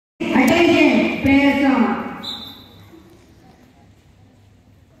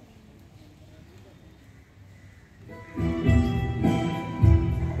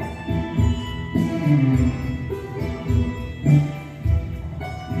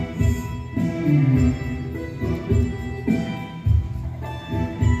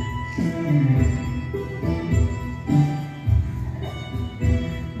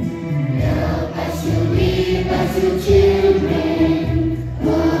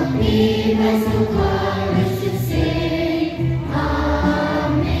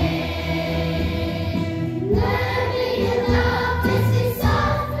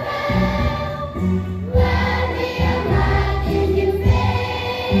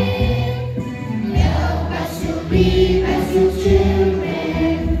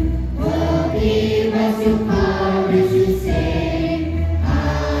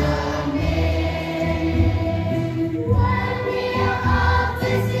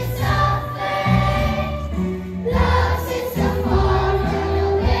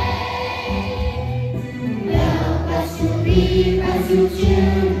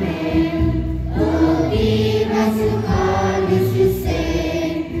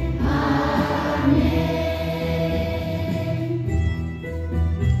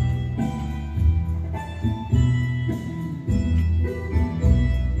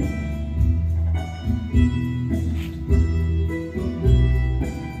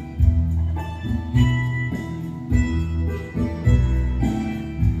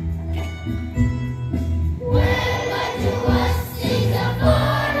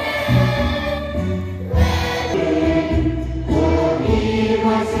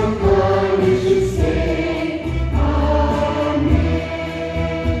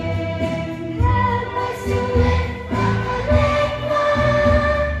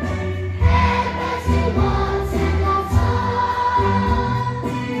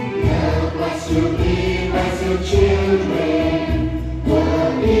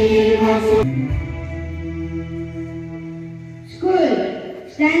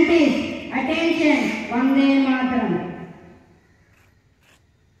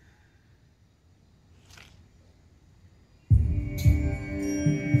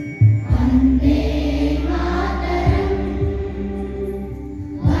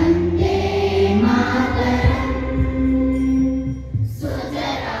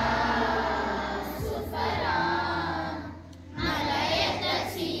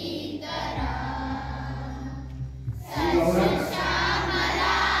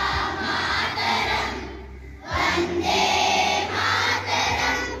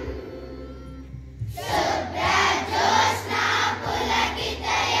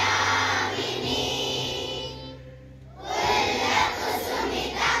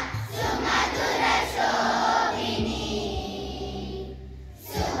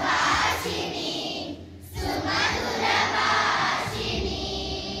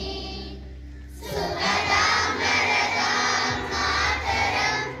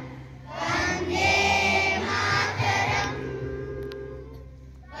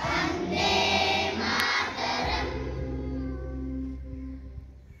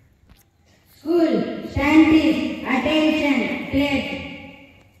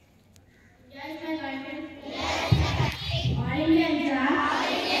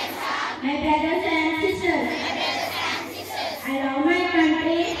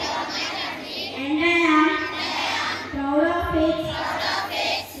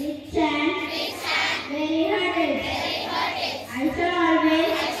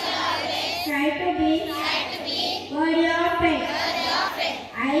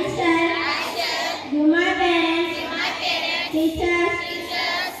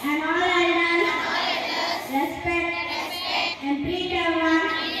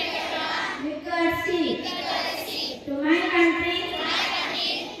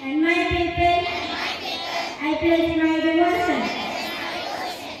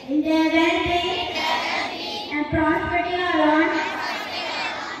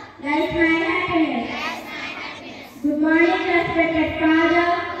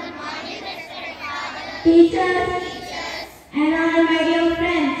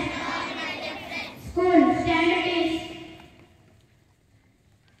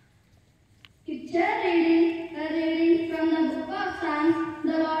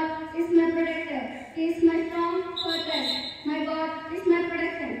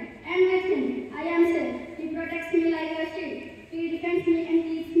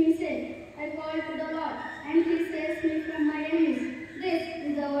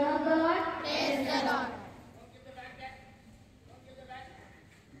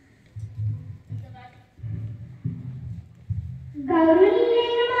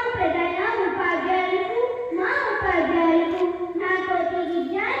మా ఉపాధ్యాయులకు నా తోటి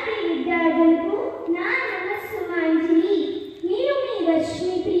విద్యార్థి విద్యార్థులకు నా నమస్సు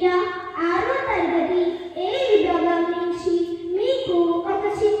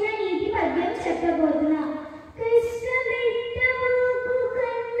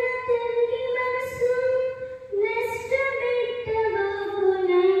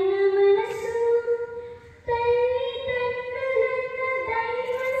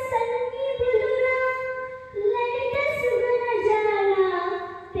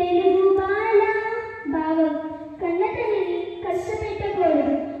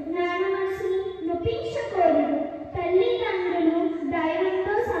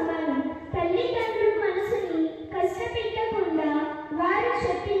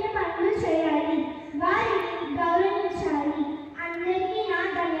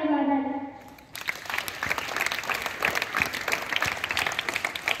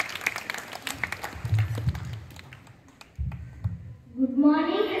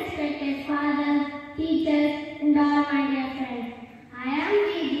respected fathers, teachers, and all my dear friends. I am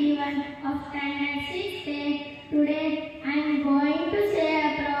KG1 of Standard 6A. Today I am going to say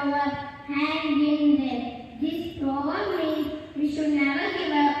a proverb, hang in there. This proverb means we should never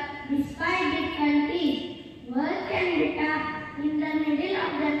give up despite difficulties. Work can be tough in the middle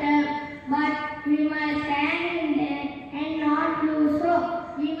of the term, but we must hang in there and not lose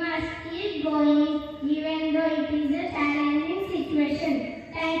hope. We must keep going even though it is a challenging situation.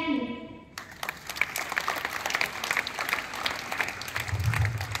 Thank you.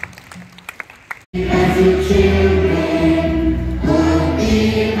 As your children, oh,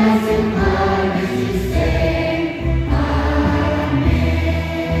 give us a promise to say, Amen.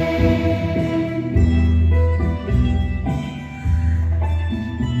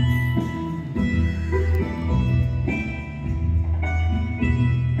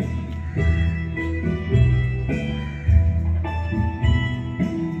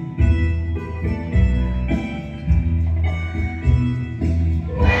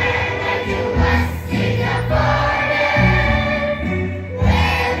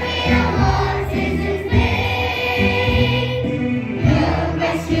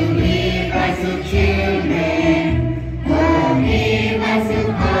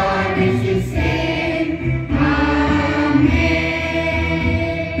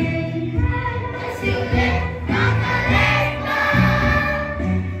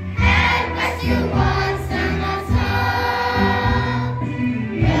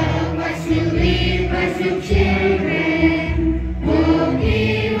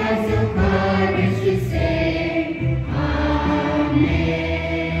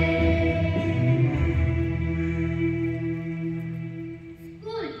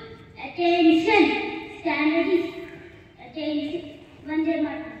 Attention! Standard is attention. Vande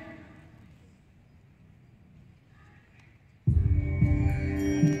Mataram.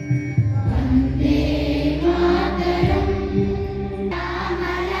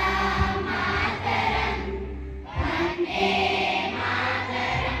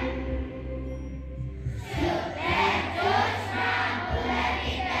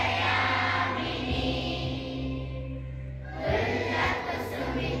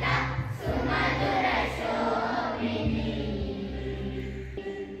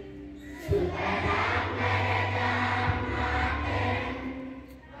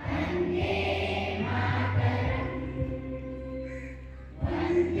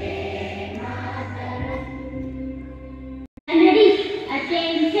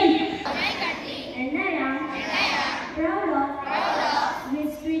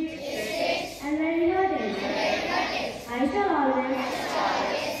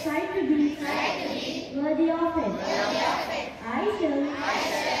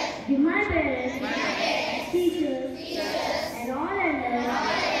 Give my parents, teachers, and all others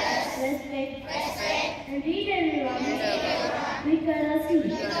respect and treat everyone with courtesy.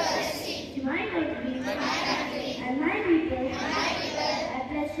 To my country and my people, I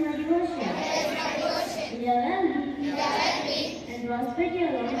pledge my devotion. Their well-being and prosperity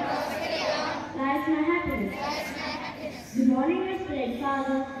alone lies my happiness. Good morning, respected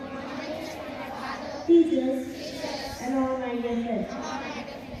Father, teachers, and all my dear friends.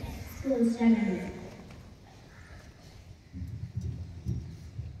 School standard.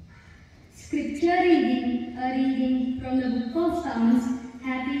 Scripture reading, a reading from the book of Psalms.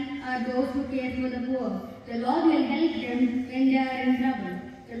 Happy are those who care for the poor. The Lord will help them when they are in trouble.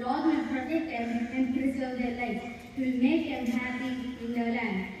 The Lord will protect them and preserve their lives. He will make them happy in their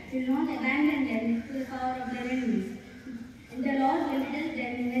land. He will not abandon them to the power of their enemies. And the Lord will help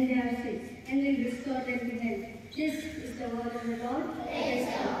them when they are sick and will restore them to health. This is the word of the Lord. Praise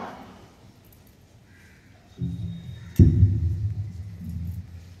the Lord.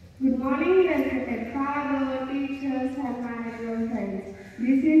 Good morning, respected Father, teachers, and my dear friends.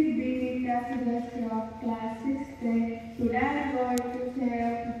 This is Benita Sylvester of Class 6A. Today I am going to say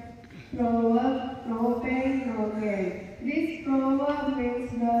a proverb, no pain, no gain. This proverb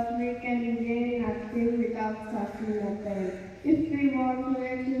means that we can gain nothing without suffering a pain. If we want to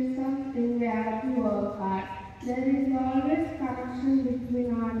achieve something, we have to work hard. There is always connection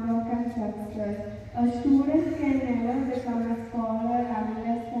between hard work and success. A student can never become a scholar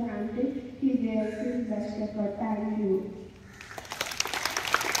unless and until he gives his best effort. Thank you.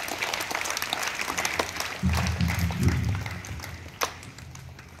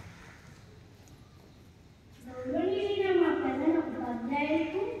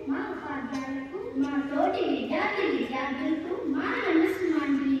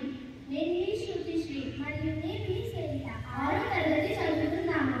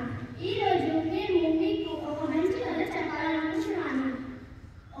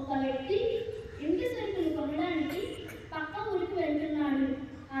 ఒక వ్యక్తి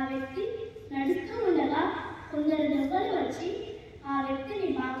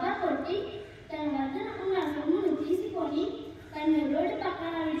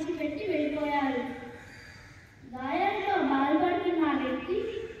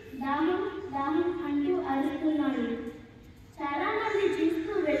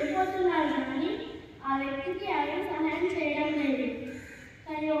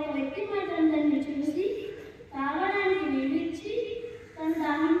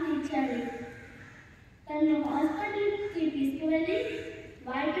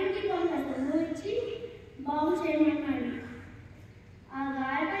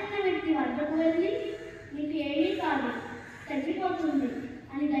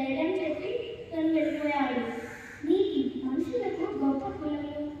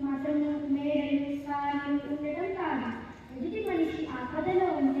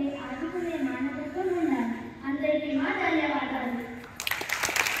ಧನ್ಯವಾದ.